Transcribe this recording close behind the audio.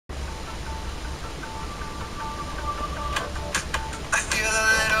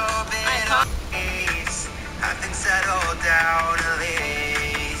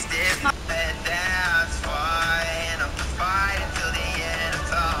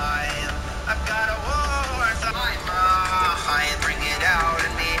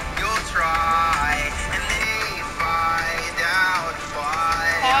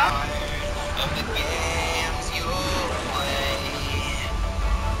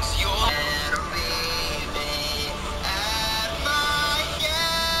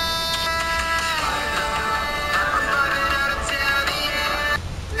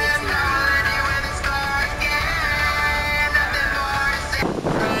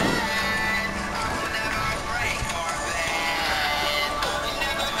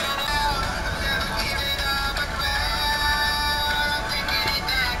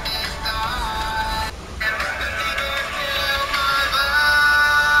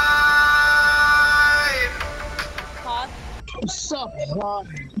God.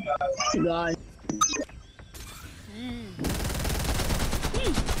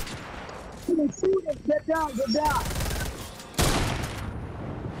 Get down, get down.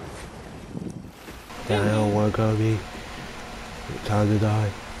 Don't work on me. Time to die.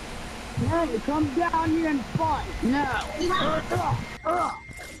 Hey, come down here and fight now.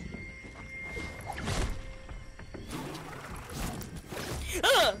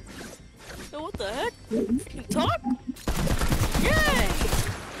 What the heck? You talk? Yay! Hey,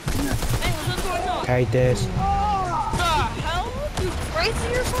 what's going on? Take this. The hell? You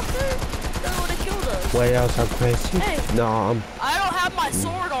crazy or something? That would have killed us. What else? I'm crazy. Hey. No, I don't have my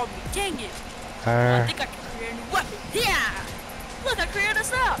sword on me. Dang it. I think I can create a new weapon. Yeah! Look, I created a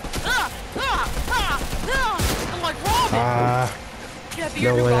snap. I'm like Robin. Can I be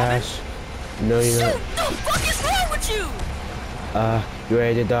your new Robin? No, you're not. Shoot! The fuck is wrong with you? You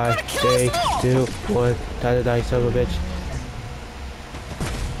ready to die? 3, 2, 1. Time to die, son of a bitch.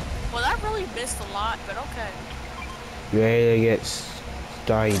 Well, that really missed a lot, but okay. You ready to get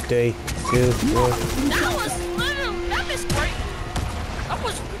started? 3, 2, 1. That was literally, that missed great. That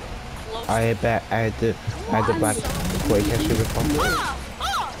was close. I had back. I had the black. Wait, can I shoot it?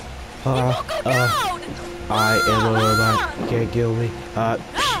 I am a robot. You can't kill me. Can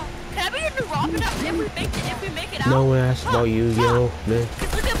I be your new Robin if we make it out? No one asked about you, yo, man.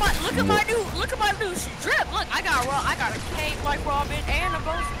 Look at my new strip. Look, I got a cape like Robin and a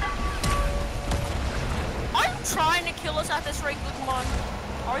bow. Are you trying to kill us at this rate, Pokemon?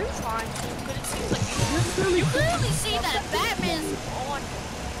 Are you trying to? Because it seems like you clearly see that Batman's on.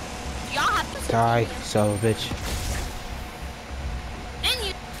 Y'all have to Die, son of a bitch. Then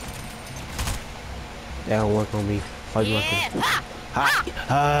you. That don't work on me. Fight me.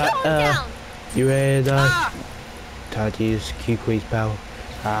 Down. You ready to die? Time to use Q-Queen's power.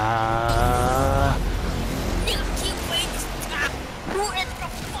 Q-Queen's who is the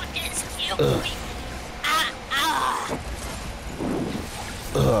fucking Q-Queen?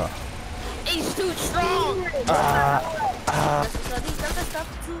 He's too strong.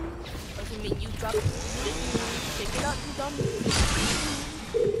 Doesn't mean you drop it. Pick it up, you dummy.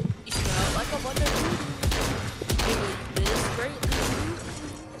 You smell like a bunch of this great.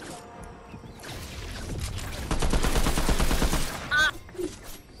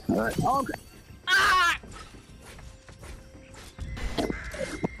 Alright, okay.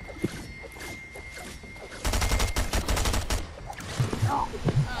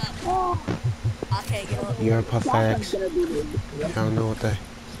 Okay, get up. You're pathetic. I don't know what the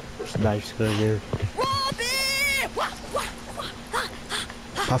knife's gonna do. Robin!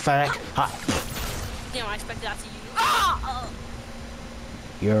 Pathetic. Damn, I expected that to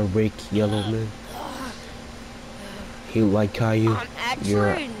you. You're a weak yellow man. He like Caillou. I'm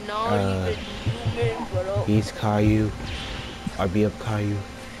actually not even human, but he's Caillou. I'll be up Caillou.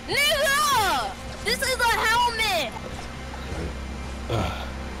 Nigga! This is a helmet!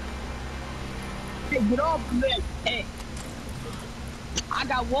 Hey, get off of it. Hey. I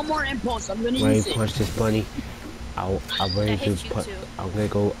got one more impulse. I'm gonna Ready use to it. punch this bunny. I'm ready to punch. I'm gonna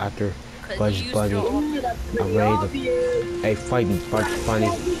go after Bunny. I'm ready to. Hey, fight me, punch bunny.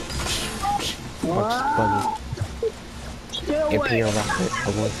 Punch bunny. Imperial rocket.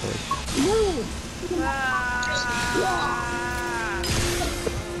 I'm going for it.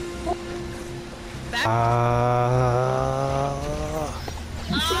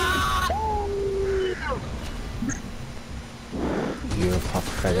 You're a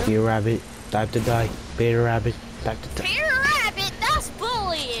pathetic. Peter Rabbit, time to die. Peter Rabbit, time to die. Peter Rabbit, that's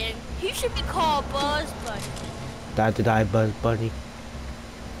bullying. He should be called Buzz Bunny. Time to die, Buzz Bunny.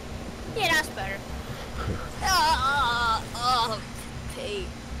 Yeah, that's better. Pete.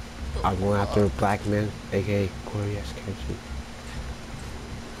 I'm going after a black man, aka Glorious Kenshi.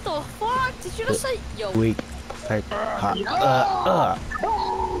 The fuck? Did you just say yo? Weak, pathetic. Yeah.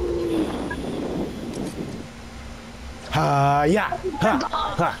 Yes!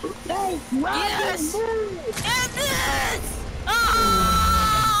 And this!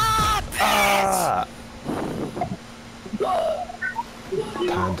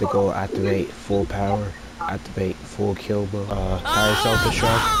 Time to go activate full power. Activate full kill mode. Power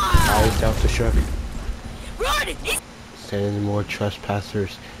self-destruct. Power self-destruct. Run! Send in more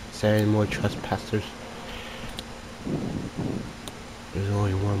trespassers. Send in more trespassers. There's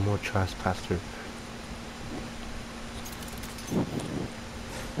only one more trespasser.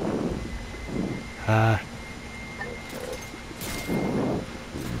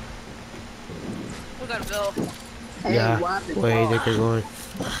 We gotta go. Yeah, where do you think you're going?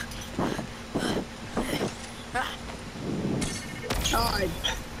 Charge.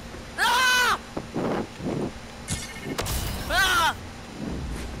 Ah! Ah!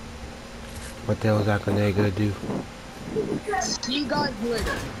 What the hell is that gonna do? See you guys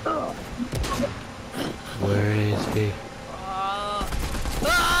later. Where is he?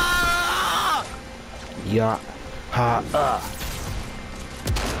 Yeah. Ha.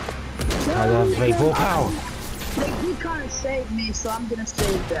 I love full power. They kind of saved me, so I'm gonna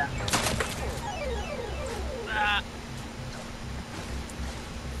save them.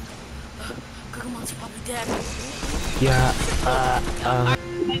 Come on, probably dead. Yeah.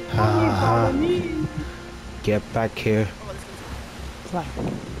 Get back here. Black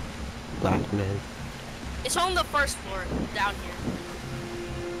man. It's on the first floor, down here.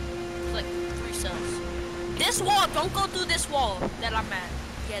 It's like 3 cells. This wall, don't go through this wall that I'm at.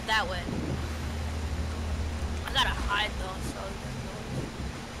 Yeah, that way. I gotta hide though,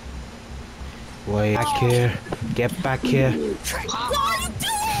 so. Wait, back here. Get back here. What are you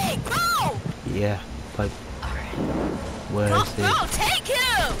doing, bro? Yeah, but where Go, is he? bro, take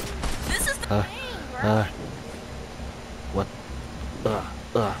him! This is the thing, bro. What?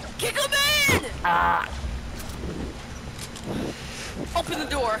 Kick him in! Open the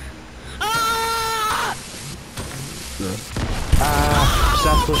door.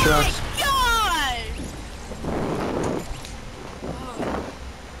 Successful shots.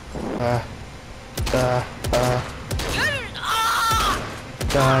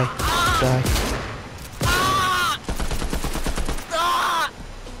 Die.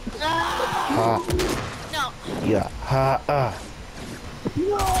 No. Yeah.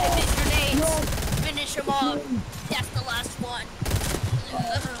 Finish grenades. Finish them off. That's the last one.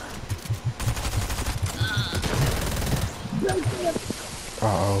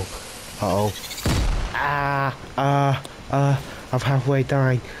 I'm halfway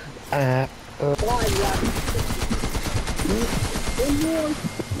dying.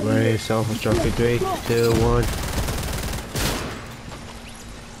 Ready, self-destructive. 3, 2, 1.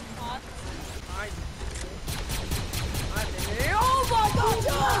 Oh my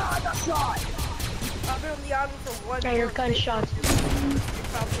god! I've been on the island for 1 Yeah, you're gunshots. You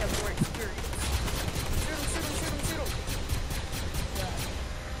probably have more experience. Shoot him.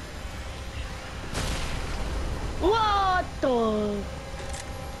 What the?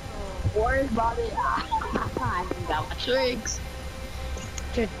 Worry about it. I got my tricks.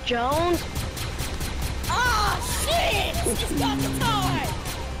 To Jones? Ah, shit! It's got the car!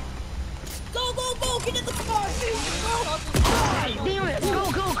 Go! Get in the car! Damn it!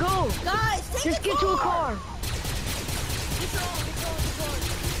 Go! Guys, take Just the get to a car. Get on.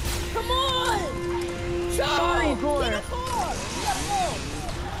 Come on! Sorry, boy. Get a car!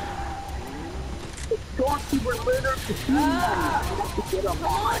 Doorkeeper litter. Come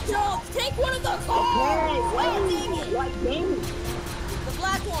on, Jones! Take one of the cars! Wait, dang it! What game? The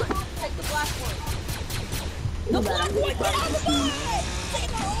black one! Take the black one! The black one! Get out of the way! Take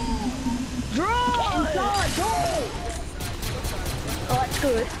it home! Drive! Oh, that's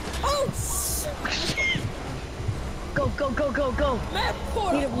good. Oh, Go. man,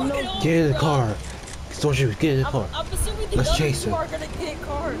 poor Need a fucking no- old Get in the bro. car. Don't you get in the car. I'm assuming the Let's other chase two him. are gonna get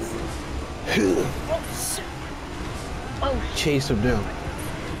cars. Oh, shit. Oh, Chase him down.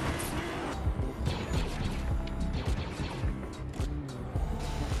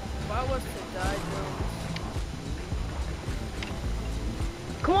 If I was to die,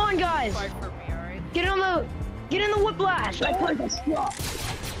 come on, guys. fight for me, alright? Get in the whiplash. I put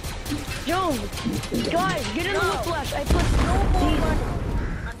Jones. Guys, get in the whiplash. I put No more running.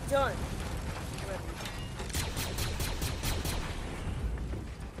 I'm done.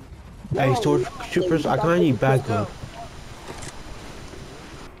 Hey, stormtroopers, I kinda need backup.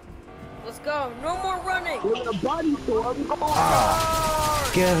 Let's go. No more running. We're in a body storm.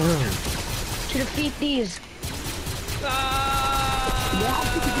 Get him. to defeat these. Look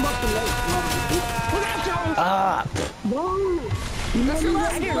out, Jones. I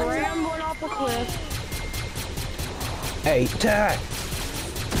did ram one off a cliff. Hey, attack.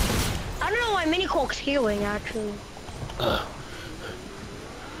 I don't know why Mini Colk's healing, actually.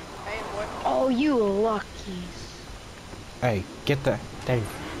 Oh, you luckies. Hey, get that thing.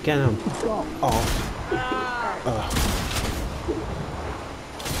 Get him. Oh.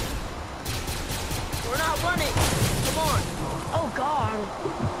 We're not running. Come on. Oh, God.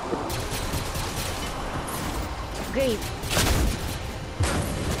 Okay.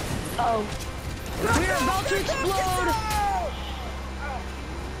 Oh. We're about to explode.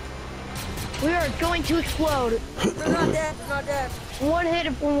 We are going to explode. We're not dead. We're not dead. One hit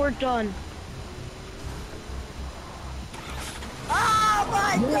when we're done. Oh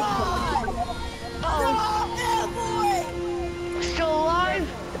my god! Oh, Oh, boy! still alive?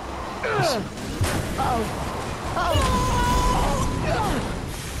 Oh. Oh.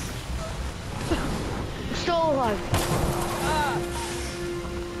 alive.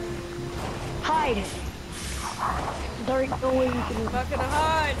 Hide. There ain't no way you can. I'm not gonna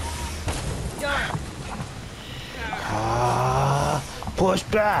hide. Done. Push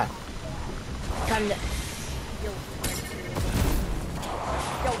back. Time to.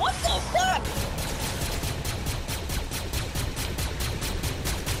 Yo, what the fuck?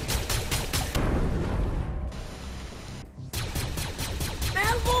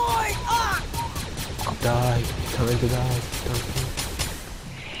 Man, boy! Ah! Die. Time to die.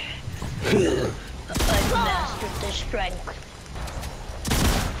 I've mastered the strength.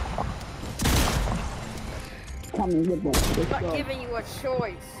 I'm not giving you a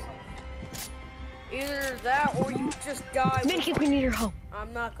choice. Either that or you just die. Minikip, we need your help.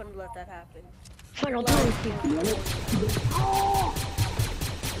 I'm not gonna let that happen. Fine, I'll do it with you.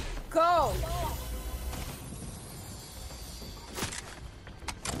 Go!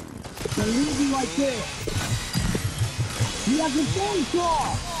 They're leaving like this. You have the phone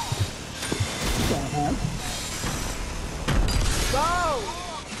call. Go!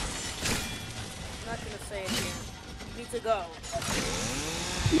 I'm not gonna say it here. You need to go.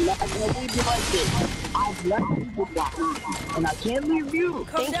 You're not gonna leave you like this. I've left you behind, and I can't leave you.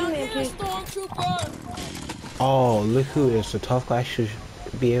 Come Thank down you, here, Mickey. Stormtrooper! Oh, look who is the tough guy should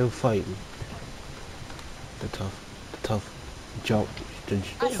be able to fight. The tough joke,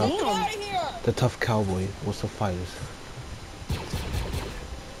 the tough cowboy wants to fight us.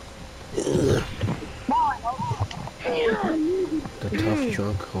 The tough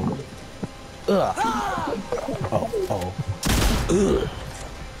drunk homie. Oh.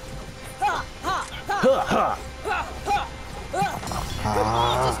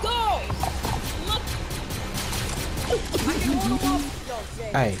 Let's go!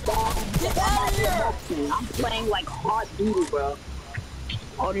 Hey. Get out of here! I'm playing like hot doodle, bro.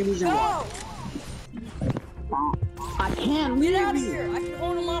 Only reason why. I can't leave Get out of you. here! I can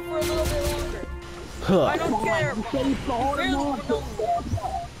hold him off for a little bit longer. I Huh. don't care. You say you can hold him on.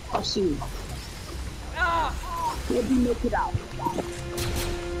 I'll see you. Ah! Maybe make it out.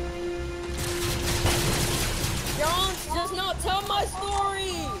 Jones does not tell my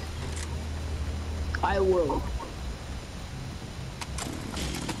story! I will.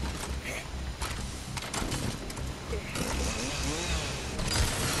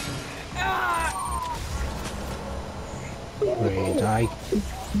 Ready to die,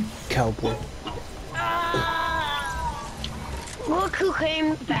 cowboy. Look who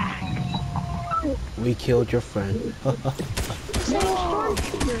came back. We killed your friend. I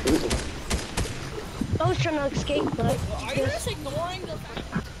was trying to escape, but Are you just ignoring the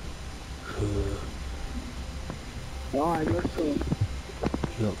fact? Alright, let's go.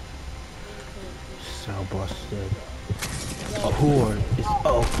 Yup. Sound boss said. A whore is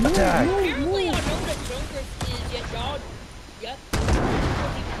attack. Apparently I know that Joker is yet y'all. Yep.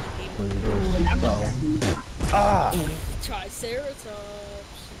 Ah! Triceratops.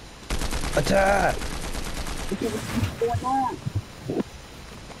 Attack! What's going on?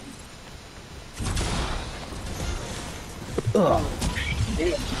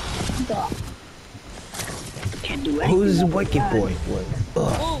 Can't do anything. Who's the wicked boy? What?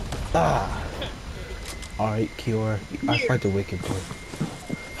 Ah! Alright, Kiora. I fight the wicked boy.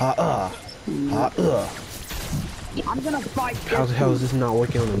 I'm gonna fight. How the hell is this not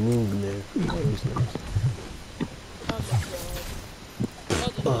working on the moon there?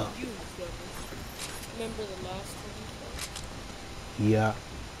 Remember the last one? Yeah.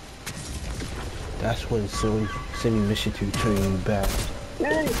 That's when sending mission to turn you back.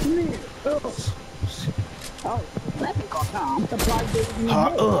 Hey, come here. Oh, let me go now. I'm surprised they didn't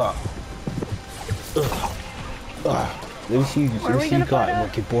Let me see you got it,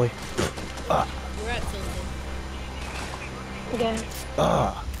 wicked boy. We're at Tilden. okay.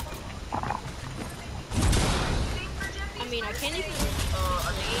 I mean, I can't even say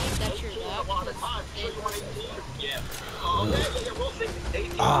that you're that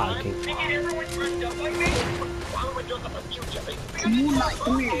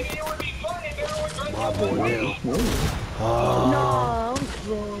Okay. My boy now. No, I'm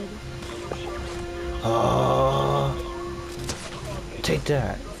good. Take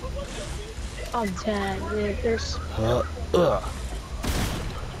that. I'm dead. There's. So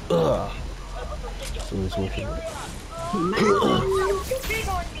it's working.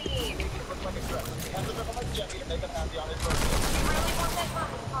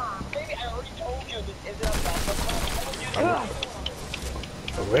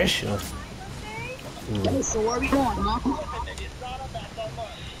 Russia. So where are we going, huh?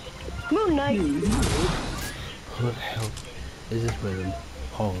 Moon Knight. What the hell is this random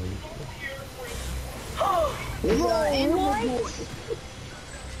Holly? Animal boy.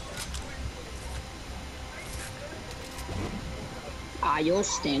 Yo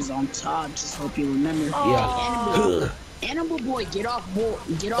stands on top. Just hope you remember. Yeah. Animal boy, get off the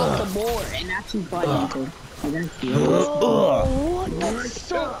board, and that's too funny, Uncle. Oh, that's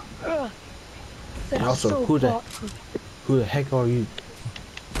so. And also, so who the heck are you?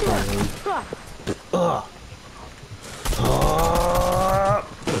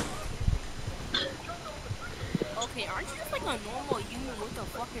 Okay, aren't you just like a normal human with a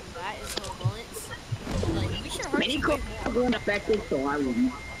fucking bat and some bullets? Like, we should hurt you way more. Going affected, so I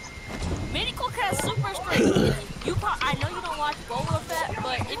wouldn't. Medical has super strength. I know you don't watch Boba Fett,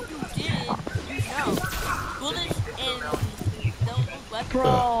 but if you did, you know. Bullets and those weapons.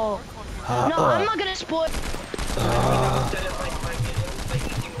 Bro. No, I'm not gonna spoil.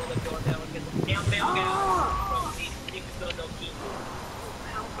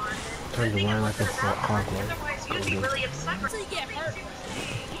 Turn to run like a hog. So you get hurt.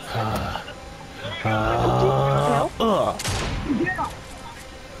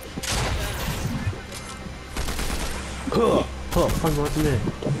 Find one minute.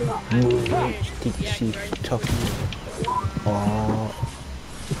 TTC, tough.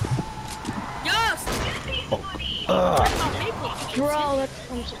 Yes! Bro, that's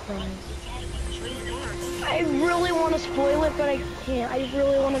I'm surprised. I really want to spoil it, but I can't. I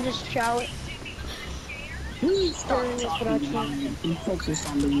really want to just shout it. Please stop talking about it and focus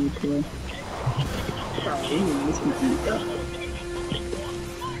on the replay.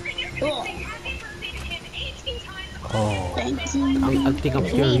 Oh, thank you. I think I'm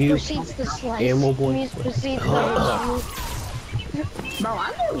scared of you. Animal boy. Bro,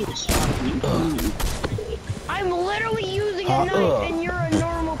 I'm not even shocking. I'm literally using a knife, and you're a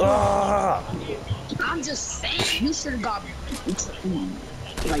normal person. I'm just saying, you should have got,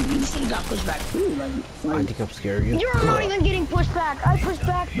 like, you should have got pushed back too. Like, I think I'm scared of you. You're not even getting pushed back. I pushed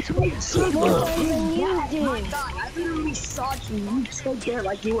back more times than you did. My God, I literally saw you. You stood there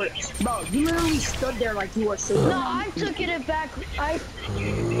like you were, bro. You literally stood there like you were sitting. No, I took it back. I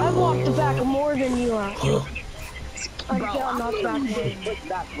walked it back more than you are. I got knocked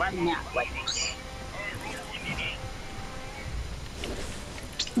back right now, like.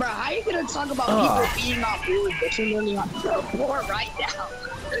 Bro, how you gonna talk about people being on food, but you're literally on the floor right now?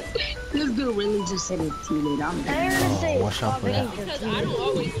 This dude really just said it's too late. I'm dead. Watch out for that. Because I don't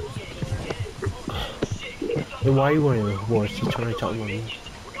always. And why are you wearing a horse? He's trying to talk about me.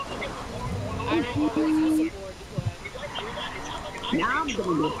 I don't always use a board. Now I'm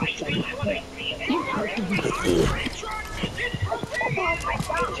gonna be a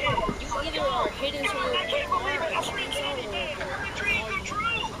you either are hidden to your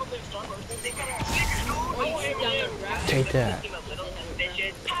take that.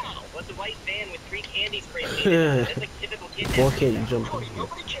 Boy can't jump.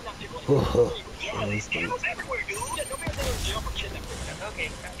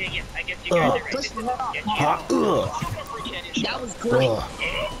 that was great.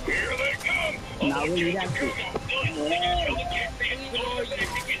 Now really that's good.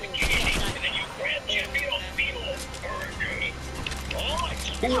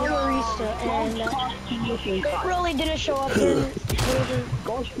 And it really didn't show up in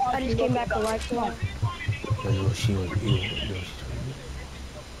I just came back to life for that. I know she was you.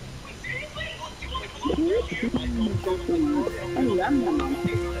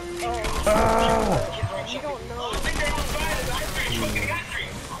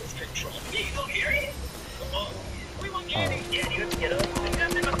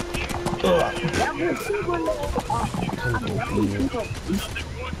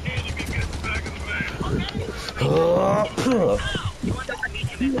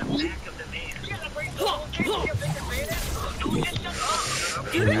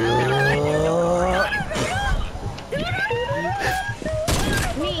 You don't know.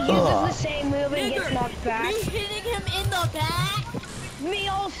 Me uses the same move and gets knocked back. Me hitting him in the back. Me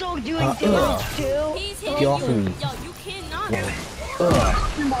also doing damage too. He's hitting Get off you. of me. Yo, you cannot.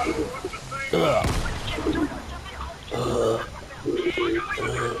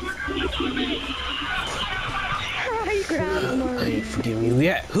 I grabbed him. I ain't forgiving you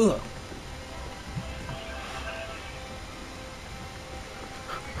yet.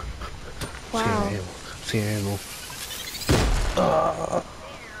 Wow. See animal.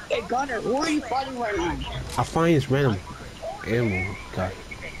 Hey Gunner, who are you fighting right now? I find this random animal guy.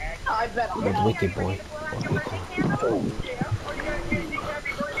 I bet I'm The wicked boy. So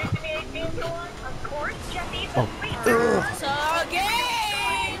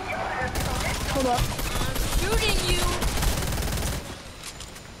game. Hold up. I'm shooting you.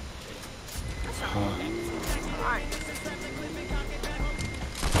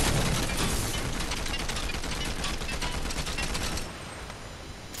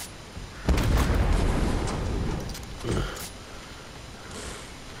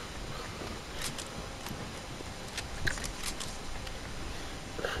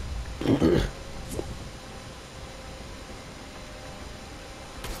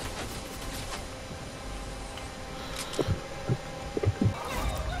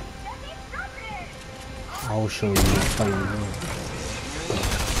 I'll show you fighting now.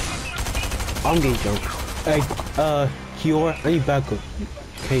 I'm getting jumped. Hey, Kiora, I need backup.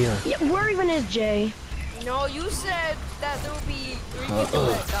 Okay, Yeah, where even is Jay? No, you said that there would be 3 people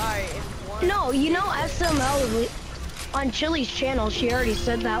that die in one. No, you know SML on Chili's channel. She already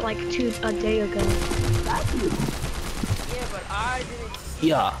said that like a day ago. Yeah, but I didn't.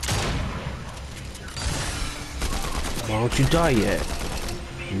 Yeah. Why don't you die yet?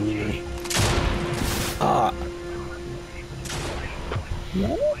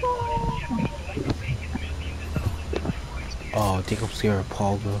 Oh, I think I'm scared of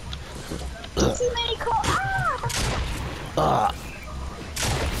Paul, bro.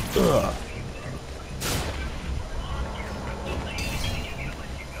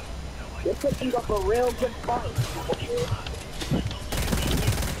 You're picking up a real good fight.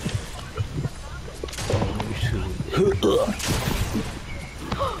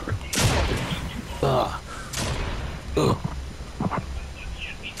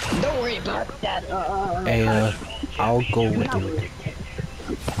 Don't worry about that. Hey, I'll go with him.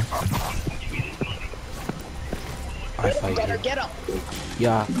 I fight Better him. get up.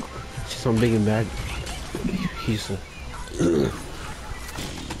 Yeah, just I'm big and bad. He's a...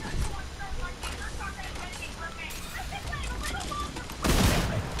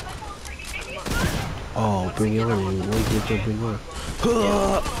 Oh, bring it on. What are you gonna bring on? Bring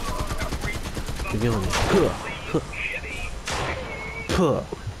it on.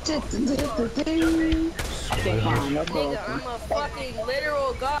 Okay, fine. Okay. Nigga, I'm a fucking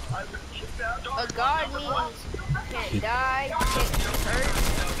literal god. A god means you can't die, you can't be hurt.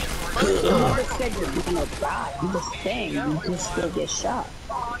 You just said you're gonna die. You just saying you just still get shot.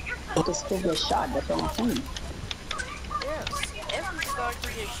 You just still get shot. That's all I'm saying. Yes, every god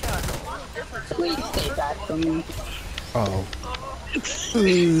can get shot. The only difference is Please say that for me. Oh.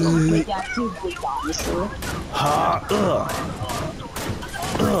 We got two big guys, sir.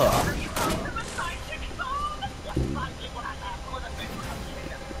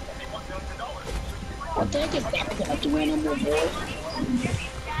 What the heck is that gonna do anymore, boy?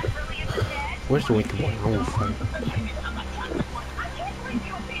 Where's the wicked one? I won't fight.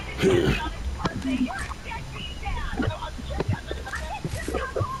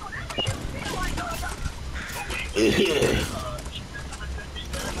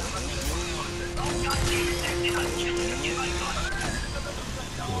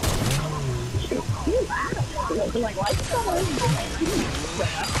 Like, why is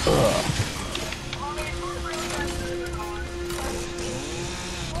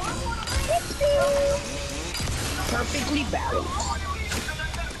perfectly balanced.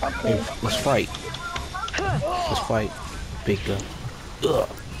 Okay. Hey, let's fight. Let's fight. Big gun.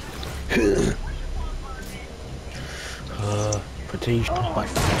 Potential by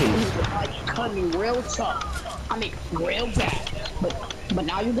face. Like, coming real tough. I mean, real bad. But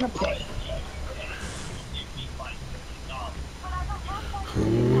now you're gonna pay.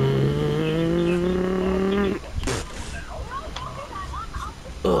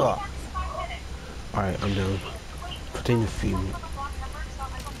 Alright, I'm down. Continue to feed me.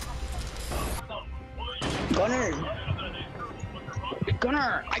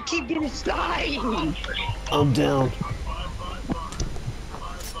 Gunner, I keep getting dying. I'm down.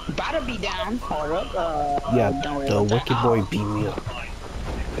 About to be down. Hold up. Yeah, the wicked boy beat me up.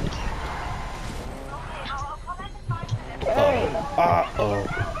 Hey. Oh.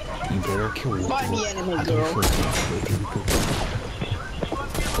 You better kill me. Find the enemy, I girl.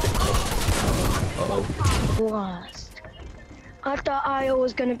 Lost. I thought Io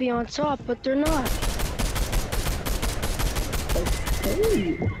was gonna be on top, but they're not.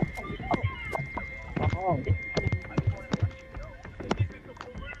 Hey. Oh.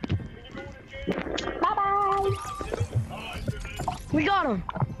 Bye-bye. We got him.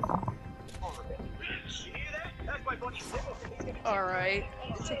 alright.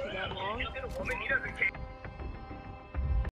 It took you that long.